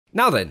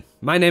Now then,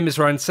 my name is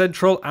Ryan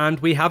Central and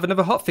we have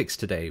another hotfix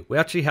today. We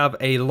actually have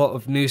a lot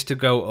of news to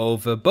go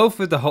over, both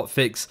with the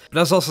hotfix, but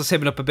I was also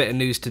saving up a bit of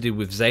news to do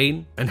with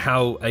Zane and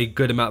how a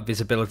good amount of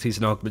visibilities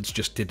and augments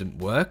just didn't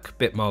work.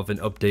 Bit more of an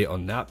update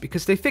on that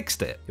because they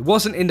fixed it. It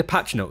wasn't in the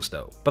patch notes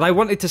though. But I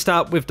wanted to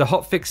start with the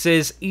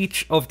hotfixes.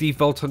 Each of the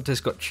Vault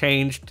Hunters got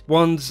changed,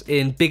 one's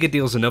in bigger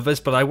deals than others,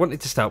 but I wanted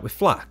to start with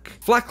Flak.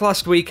 Flak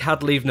last week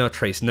had Leave No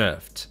Trace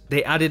nerfed.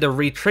 They added a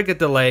re-trigger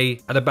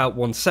delay at about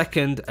 1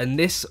 second, and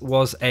this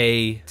was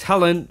a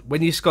talent.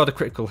 When you scored a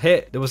critical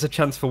hit, there was a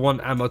chance for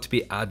 1 ammo to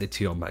be added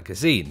to your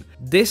magazine.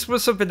 This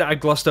was something that I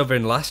glossed over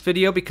in last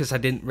video because I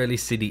didn't really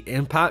see the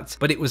impact,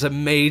 but it was a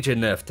major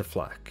nerf to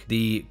Flak.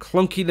 The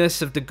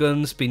clunkiness of the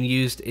guns being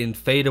used in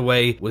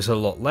fadeaway was a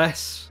lot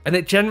less, and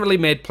it generally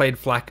made playing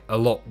Flak a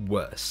lot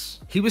worse.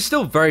 He was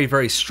still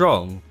very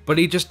strong, but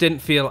he just didn't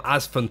feel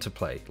as fun to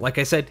play. Like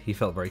I said, he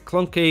felt very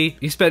clunky.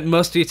 You spent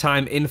most of your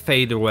time in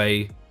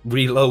fadeaway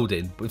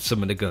reloading with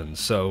some of the guns,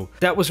 so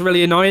that was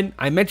really annoying.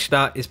 I mentioned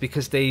that is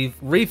because they've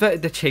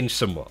reverted the change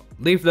somewhat.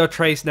 Leave No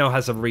Trace now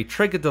has a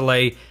re-trigger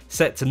delay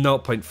set to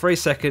 0.3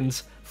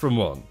 seconds from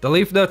 1. The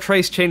Leave No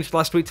Trace change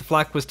last week to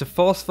Flak was to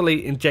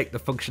forcefully inject the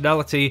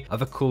functionality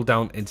of a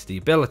cooldown into the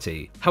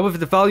ability. However,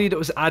 the value that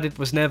was added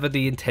was never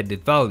the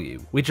intended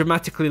value. We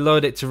dramatically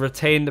lowered it to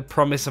retain the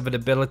promise of an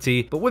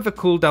ability, but with a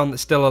cooldown that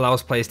still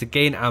allows players to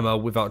gain ammo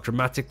without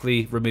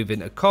dramatically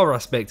removing a core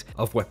aspect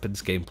of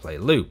weapons gameplay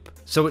loop.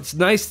 So it's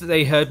nice that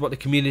they heard what the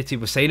community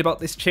was saying about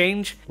this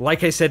change.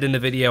 Like I said in the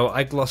video,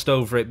 I glossed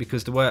over it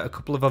because there were a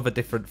couple of other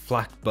different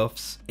Flak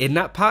buffs in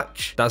that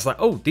patch. That's like,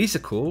 oh, these are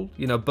cool,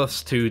 you know,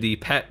 buffs to the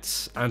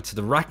pets and to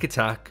the rack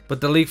attack, but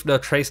the Leave No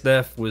Trace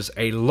nerf was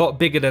a lot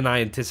bigger than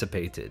I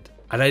anticipated.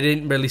 And I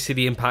didn't really see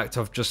the impact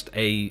of just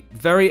a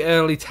very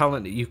early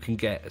talent that you can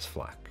get as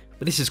Flak.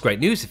 But this is great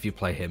news if you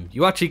play him.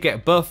 You actually get a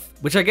buff,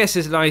 which I guess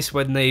is nice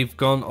when they've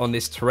gone on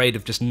this tirade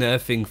of just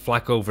nerfing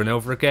Flak over and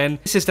over again.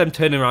 This is them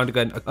turning around and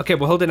going, okay,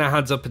 we're holding our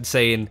hands up and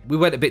saying, we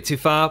went a bit too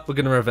far, we're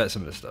going to revert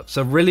some of the stuff.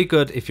 So really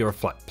good if you're a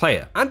Flak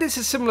player. And it's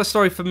a similar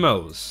story for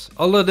Mose,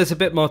 although there's a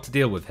bit more to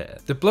deal with here.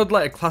 The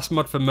Bloodletter class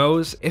mod for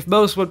Mose, if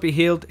Mose would be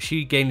healed,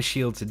 she gains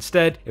shields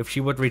instead. If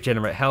she would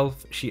regenerate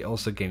health, she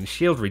also gains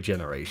shield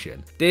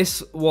regeneration.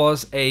 This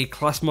was a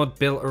class mod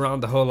built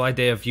around the whole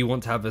idea of you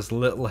want to have as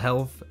little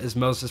health as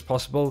Mose as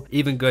possible,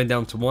 even going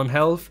down to 1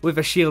 health, with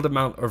a shield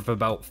amount of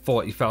about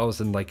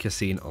 40,000 like you're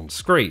seeing on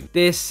screen.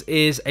 This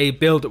is a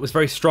build that was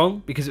very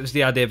strong because it was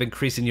the idea of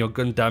increasing your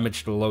gun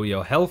damage the lower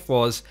your health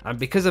was, and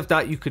because of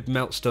that you could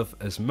melt stuff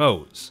as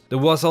Mose. There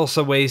was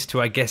also ways to,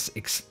 I guess,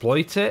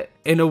 exploit it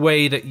in a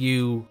way that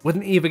you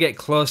wouldn't even get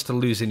close to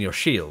losing your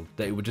shield,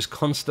 that it would just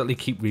constantly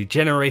keep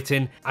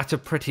regenerating at a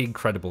pretty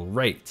incredible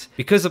rate.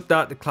 Because of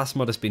that, the class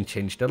mod has been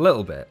changed a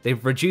little bit.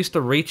 They've reduced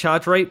the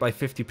recharge rate by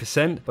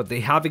 50%, but they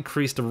have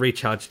increased the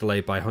recharge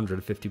delay by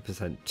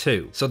 150%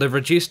 too. So they've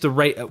reduced the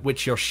rate at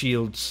which your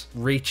shields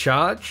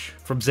recharge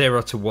from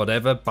 0 to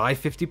whatever by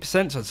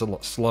 50%, so it's a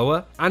lot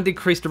slower, and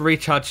increased the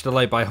recharge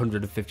delay by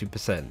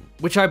 150%,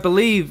 which I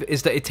believe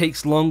is that it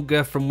takes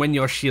longer from when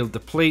your shield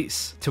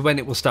depletes to when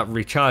it will start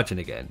recharging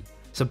again.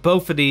 So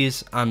both of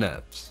these are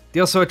nerfs. They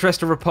also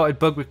addressed a reported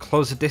bug with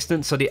closer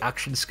distance, so the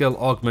action skill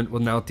augment will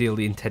now deal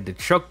the intended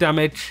shock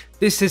damage.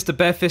 This is the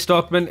bare fist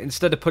augment.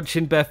 Instead of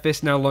punching, bare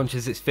fist now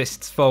launches its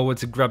fists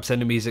forwards and grabs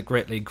enemies at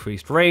greatly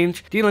increased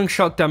range, dealing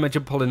shock damage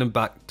and pulling them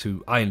back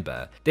to Iron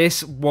Bear.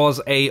 This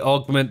was a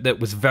augment that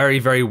was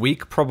very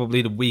weak,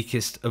 probably the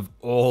weakest of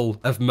all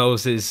of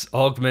Mose's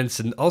augments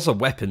and also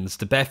weapons.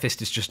 The bare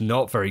fist is just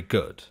not very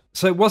good.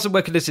 So it wasn't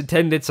working as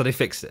intended, so they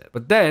fixed it.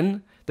 But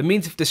then, the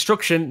means of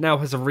destruction now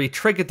has a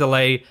re-trigger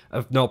delay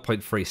of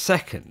 0.3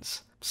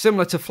 seconds.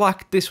 Similar to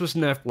Flak, this was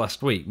nerfed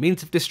last week.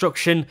 Means of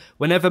destruction,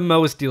 whenever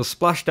Mose deals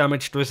splash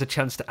damage, there is a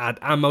chance to add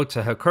ammo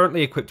to her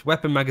currently equipped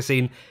weapon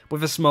magazine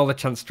with a smaller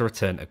chance to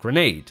return a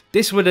grenade.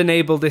 This would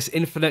enable this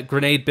infinite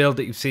grenade build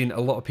that you've seen a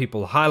lot of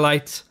people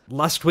highlight.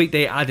 Last week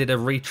they added a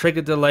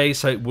re-trigger delay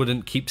so it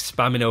wouldn't keep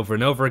spamming over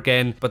and over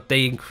again, but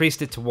they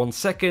increased it to 1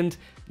 second.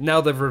 Now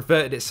they've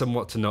reverted it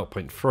somewhat to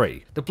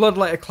 0.3. The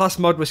Bloodletter class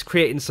mod was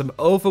creating some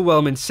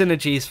overwhelming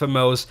synergies for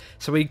Mose,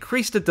 so we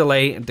increased the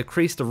delay and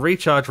decreased the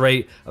recharge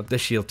rate of the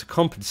shield to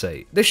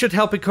compensate. This should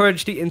help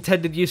encourage the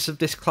intended use of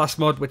this class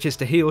mod, which is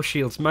to heal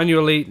shields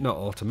manually, not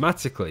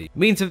automatically.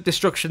 Means of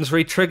Destruction's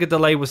re-trigger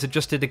delay was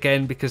adjusted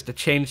again because the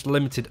change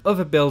limited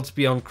other builds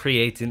beyond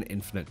creating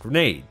infinite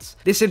grenades.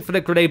 This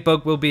infinite grenade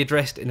bug will be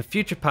addressed in a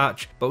future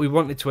patch, but we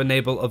wanted to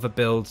enable other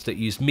builds that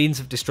use Means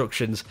of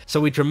Destructions, so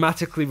we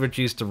dramatically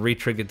reduced the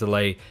re-trigger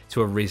delay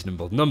to a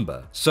reasonable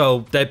number.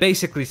 So they're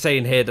basically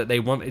saying here that they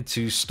wanted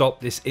to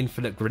stop this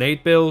infinite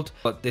grenade build,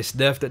 but this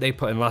nerf that they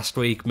put in last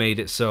week made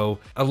it so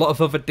a lot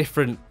of other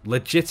different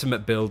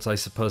legitimate builds, I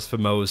suppose, for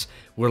Mose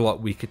were a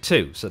lot weaker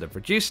too. So they've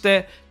reduced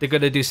it. They're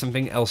going to do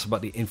something else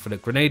about the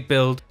infinite grenade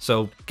build,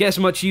 so get as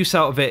much use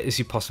out of it as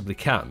you possibly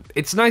can.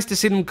 It's nice to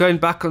see them going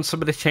back on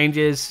some of the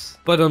changes,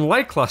 but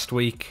unlike last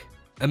week,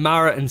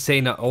 Amara and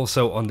Zane are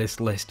also on this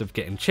list of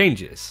getting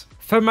changes.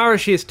 For Amara,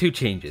 she has 2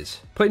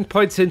 changes. Putting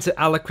points into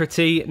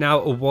Alacrity now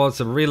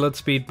awards a reload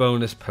speed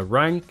bonus per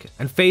rank,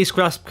 and Phase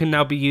Grasp can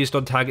now be used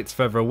on targets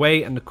further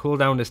away, and the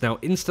cooldown is now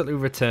instantly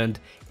returned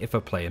if a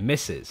player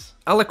misses.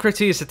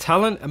 Alacrity is a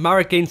talent.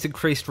 Amara gains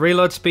increased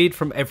reload speed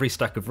from every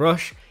stack of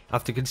rush.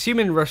 After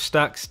consuming rush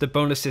stacks, the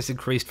bonus is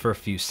increased for a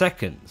few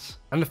seconds.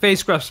 And the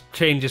Phase Grasp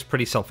change is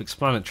pretty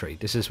self-explanatory.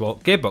 This is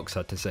what Gearbox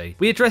had to say.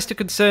 We addressed a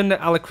concern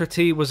that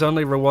Alacrity was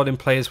only rewarding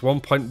players 1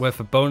 point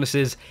worth of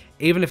bonuses,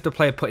 even if the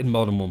player put in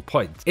more than 1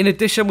 point. In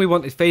addition, we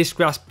wanted Phase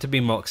Grasp to be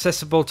more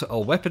accessible to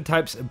all weapon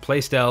types and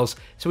playstyles,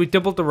 so we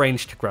doubled the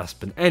range to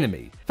grasp an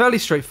enemy. Fairly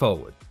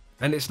straightforward.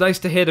 And it's nice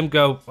to hear them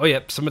go, oh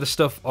yep, some of the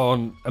stuff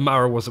on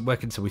Amara wasn't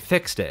working, so we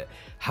fixed it.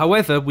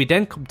 However, we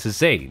then come to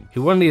Zane,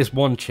 who only has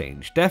 1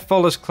 change. Death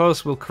Follows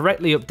Close will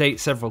correctly update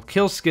several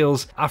kill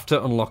skills after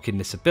unlocking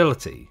this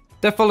ability.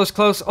 Death Follows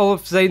Close, all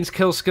of Zane's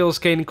kill skills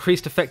gain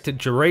increased effective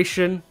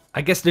duration. I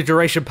guess the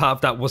duration part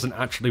of that wasn't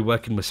actually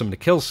working with some of the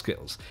kill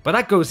skills, but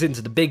that goes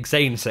into the big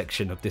Zane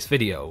section of this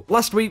video.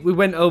 Last week we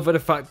went over the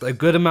fact that a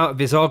good amount of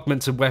his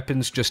augments and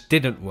weapons just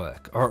didn't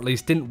work, or at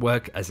least didn't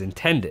work as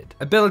intended.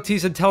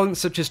 Abilities and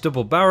talents such as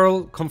Double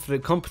Barrel,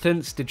 Confident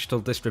Competence, Digital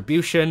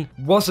Distribution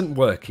wasn't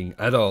working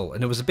at all,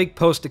 and there was a big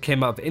post that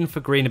came out of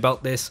Infogreen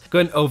about this,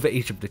 going over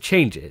each of the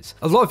changes.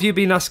 A lot of you have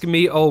been asking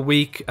me all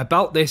week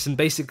about this and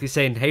basically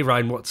saying, hey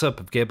Ryan, what's up?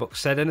 Have Gearbox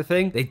said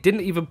anything? They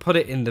didn't even put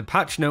it in the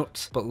patch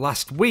notes, but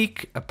last week,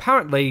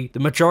 apparently the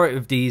majority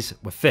of these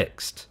were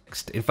fixed.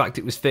 In fact,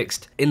 it was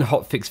fixed in the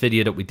hotfix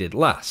video that we did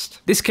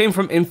last. This came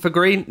from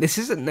Infogreen. This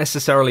isn't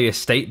necessarily a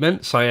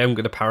statement, so I am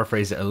going to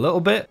paraphrase it a little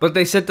bit, but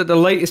they said that the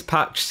latest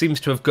patch seems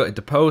to have gutted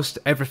the post.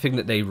 Everything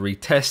that they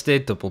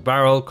retested, Double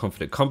Barrel,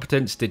 Confident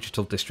Competence,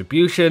 Digital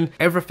Distribution,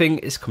 everything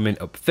is coming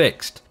up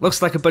fixed.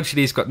 Looks like a bunch of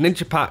these got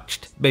ninja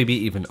patched, maybe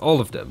even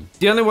all of them.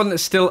 The only one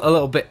that's still a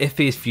little bit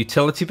iffy is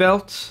Futility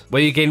Belt,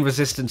 where you gain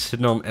resistance to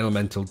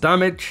non-elemental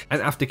damage,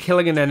 and after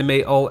killing an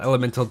enemy, all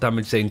elemental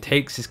damage Zane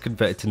takes is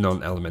converted to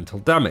non-elemental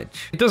damage.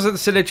 It doesn't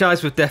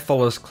synergize with Death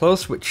Follows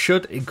Close, which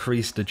should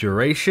increase the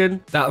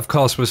duration. That of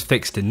course was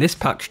fixed in this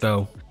patch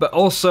though. But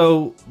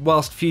also,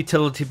 whilst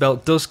Futility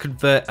Belt does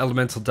convert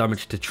elemental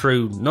damage to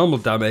true normal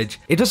damage,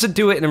 it doesn't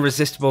do it in a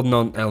resistible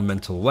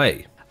non-elemental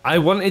way. I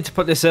wanted to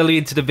put this early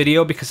into the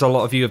video because a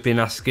lot of you have been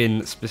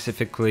asking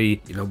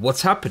specifically, you know,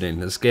 what's happening?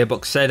 Has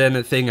Gearbox said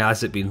anything?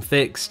 Has it been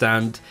fixed?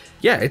 And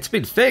yeah, it's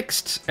been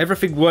fixed.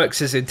 Everything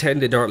works as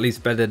intended, or at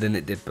least better than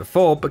it did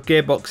before, but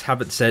Gearbox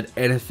haven't said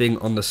anything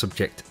on the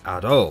subject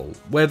at all.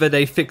 Whether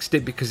they fixed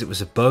it because it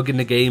was a bug in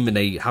the game and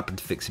they happened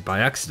to fix it by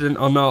accident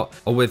or not,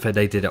 or whether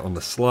they did it on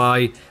the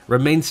sly,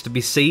 remains to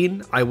be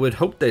seen. I would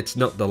hope that it's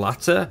not the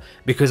latter,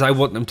 because I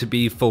want them to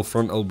be full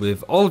frontal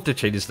with all of the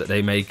changes that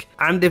they make,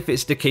 and if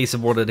it's the case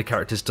of one of the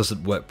characters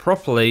doesn't work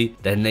properly,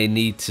 then they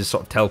need to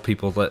sort of tell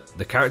people that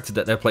the character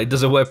that they're playing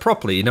doesn't work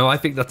properly. You know, I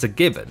think that's a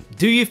given.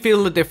 Do you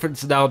feel the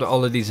difference now that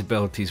all of these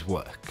abilities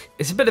work?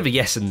 It's a bit of a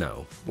yes and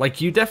no. Like,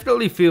 you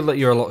definitely feel that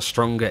you're a lot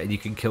stronger and you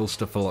can kill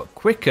stuff a lot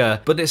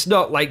quicker, but it's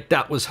not like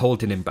that was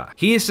holding him back.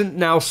 He isn't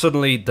now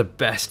suddenly the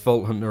best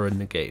Vault Hunter in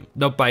the game.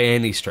 Not by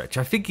any stretch.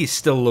 I think he's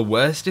still the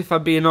worst, if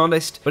I'm being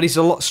honest, but he's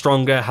a lot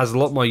stronger, has a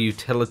lot more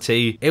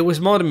utility. It was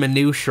more the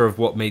minutiae of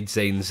what made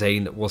Zane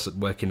Zane that wasn't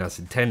working as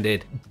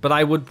intended, but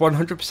I would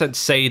 100%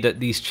 say that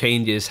these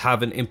changes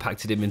haven't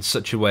impacted him in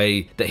such a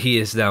way that he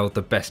is now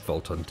the best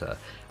Vault Hunter.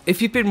 If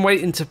you've been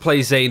waiting to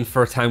play Zane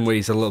for a time where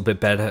he's a little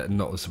bit better and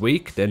not as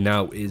weak, then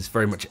now is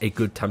very much a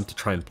good time to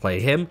try and play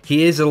him.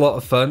 He is a lot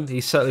of fun.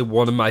 He's certainly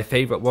one of my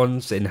favourite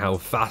ones in how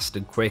fast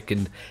and quick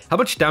and how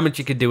much damage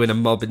you can do in a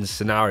mobbing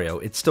scenario.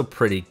 It's still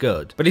pretty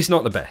good, but he's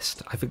not the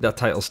best. I think that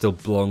title still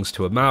belongs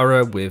to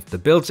Amara with the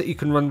builds that you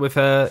can run with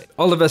her.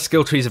 All of her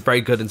skill trees are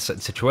very good in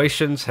certain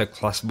situations. Her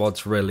class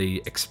mods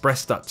really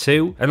express that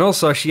too. And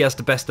also she has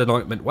the best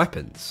anointment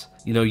weapons.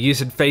 You know,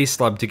 using Phase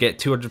Slam to get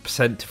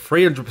 200% to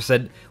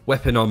 300%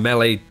 weapon or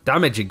melee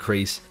damage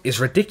increase is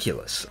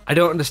ridiculous. I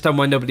don't understand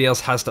why nobody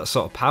else has that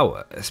sort of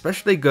power,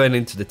 especially going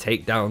into the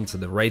takedowns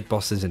and the raid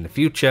bosses in the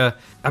future.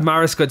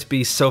 Amara's going to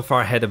be so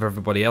far ahead of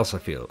everybody else, I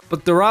feel.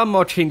 But there are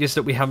more changes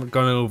that we haven't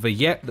gone over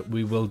yet that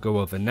we will go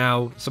over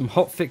now. Some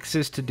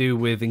hotfixes to do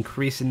with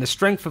increasing the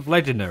strength of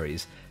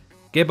legendaries.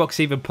 Gearbox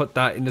even put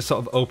that in the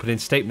sort of opening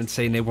statement,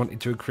 saying they wanted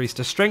to increase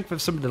the strength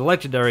of some of the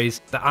legendaries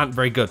that aren't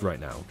very good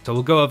right now. So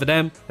we'll go over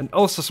them, and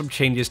also some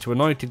changes to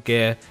anointed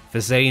gear for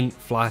Zane,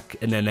 Flak,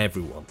 and then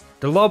everyone.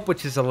 The Lob,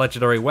 which is a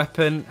legendary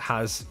weapon,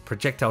 has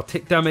projectile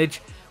tick damage,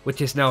 which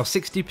is now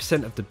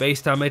 60% of the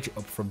base damage,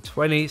 up from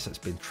 20, so it's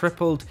been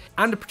tripled,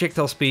 and the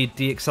projectile speed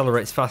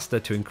deaccelerates faster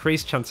to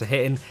increase chance of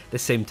hitting the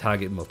same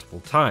target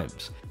multiple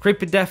times.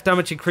 Creeping Death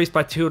damage increased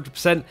by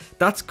 200%.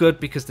 That's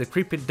good because the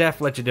Creeping Death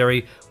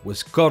legendary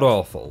was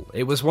god-awful.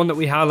 It was one that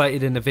we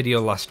highlighted in the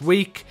video last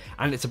week,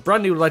 and it's a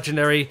brand new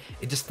legendary.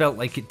 It just felt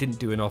like it didn't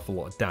do an awful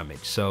lot of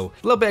damage. So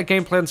a little bit of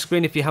gameplay on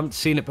screen if you haven't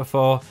seen it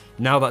before.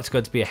 Now that's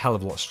going to be a hell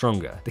of a lot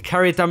stronger. The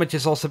carrier damage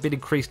has also been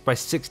increased by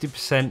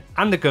 60%,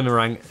 and the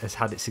Gunnerang has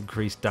had its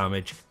increased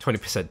damage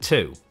 20%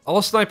 too.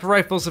 All sniper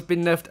rifles have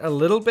been nerfed a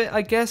little bit,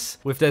 I guess,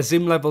 with their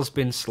zoom levels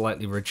being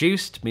slightly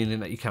reduced,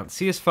 meaning that you can't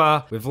see as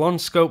far, with long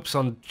scopes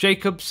on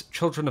Jacobs,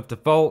 Children of the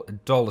Vault,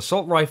 and Dual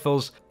assault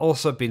rifles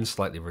also being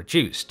slightly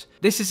reduced.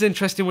 This is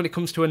interesting when it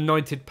comes to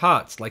anointed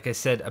parts, like I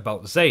said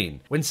about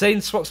Zane. When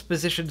Zane swaps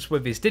positions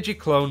with his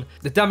digiclone,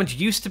 the damage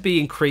used to be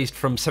increased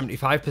from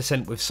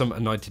 75% with some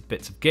anointed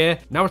bits of gear,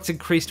 now it's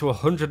increased to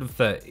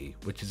 130,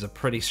 which is a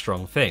pretty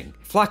strong thing.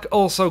 Flak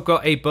also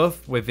got a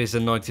buff with his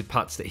anointed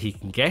parts that he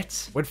can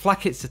get. When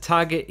Flak hits the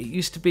target, it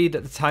used to be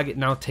that the target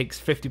now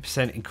takes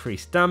 50%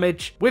 increased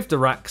damage. With the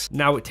racks,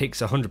 now it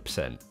takes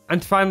 100%.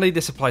 And finally,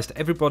 this applies to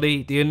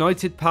everybody, the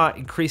anointed part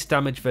increased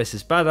damage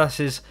versus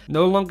badasses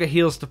no longer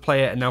heals the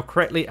player and now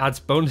correctly adds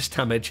bonus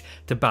damage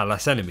to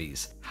badass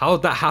enemies. How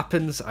that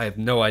happens, I have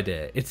no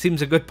idea. It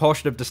seems a good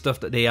portion of the stuff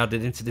that they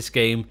added into this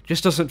game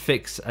just doesn't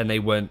fix, and they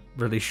weren't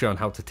really shown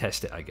how to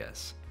test it, I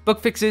guess.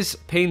 Bug fixes,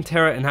 Pain,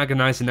 Terror and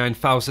Agonizer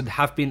 9000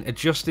 have been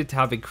adjusted to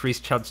have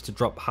increased chance to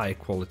drop higher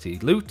quality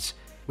loot,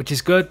 which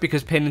is good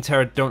because Pain and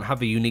Terror don't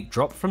have a unique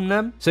drop from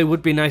them, so it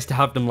would be nice to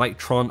have them like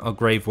Tron or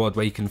Graveward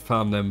where you can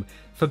farm them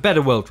for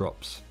better world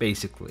drops,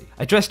 basically.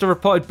 Addressed a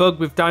reported bug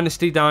with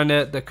Dynasty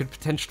Diner that could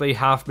potentially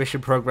halve mission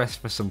progress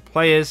for some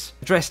players.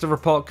 Addressed a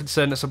report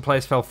concern that some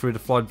players fell through the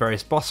floor in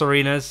various boss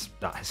arenas.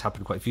 That has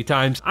happened quite a few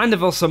times. And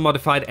they've also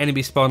modified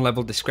enemy spawn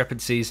level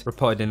discrepancies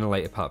reported in the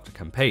later part of the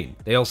campaign.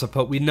 They also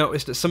put, we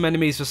noticed that some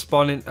enemies were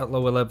spawning at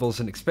lower levels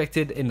than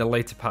expected in the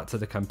later parts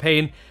of the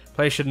campaign.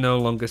 Players should no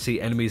longer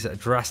see enemies that are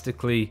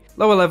drastically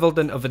lower level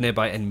than other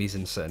nearby enemies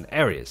in certain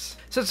areas.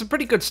 So it's some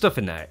pretty good stuff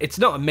in there. It's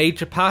not a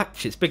major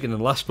patch, it's bigger than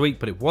last week,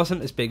 but it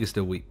wasn't as big as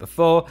the week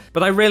before.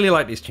 But I really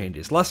like these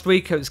changes. Last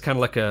week it was kind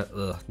of like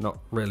a, not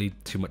really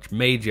too much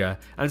major,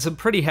 and some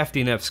pretty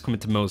hefty nerfs coming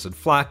to Moze and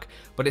Flak,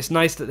 but it's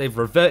nice that they've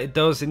reverted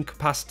those in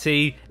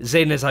capacity.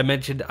 Zane, as I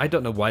mentioned, I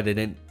don't know why they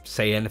didn't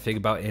say anything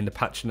about it in the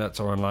patch notes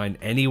or online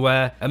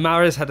anywhere.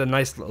 Amara's had a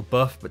nice little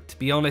buff, but to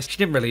be honest, she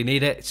didn't really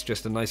need it. It's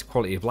just a nice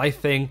quality of life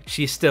thing.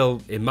 She's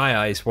still, in my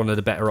eyes, one of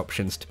the better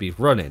options to be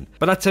running.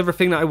 But that's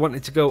everything that I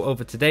wanted to go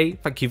over today.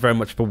 Thank you very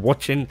much for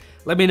watching.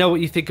 Let me know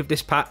what you think of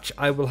this patch.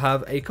 I will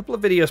have a couple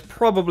of videos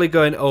probably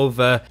going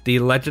over the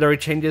legendary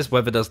changes,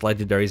 whether those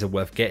legendaries are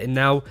worth getting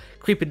now.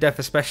 Creep and Death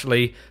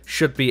especially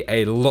should be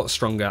a lot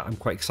stronger. I'm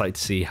quite excited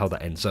to see how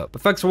that ends up.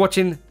 But thanks for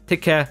watching.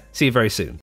 Take care. See you very soon.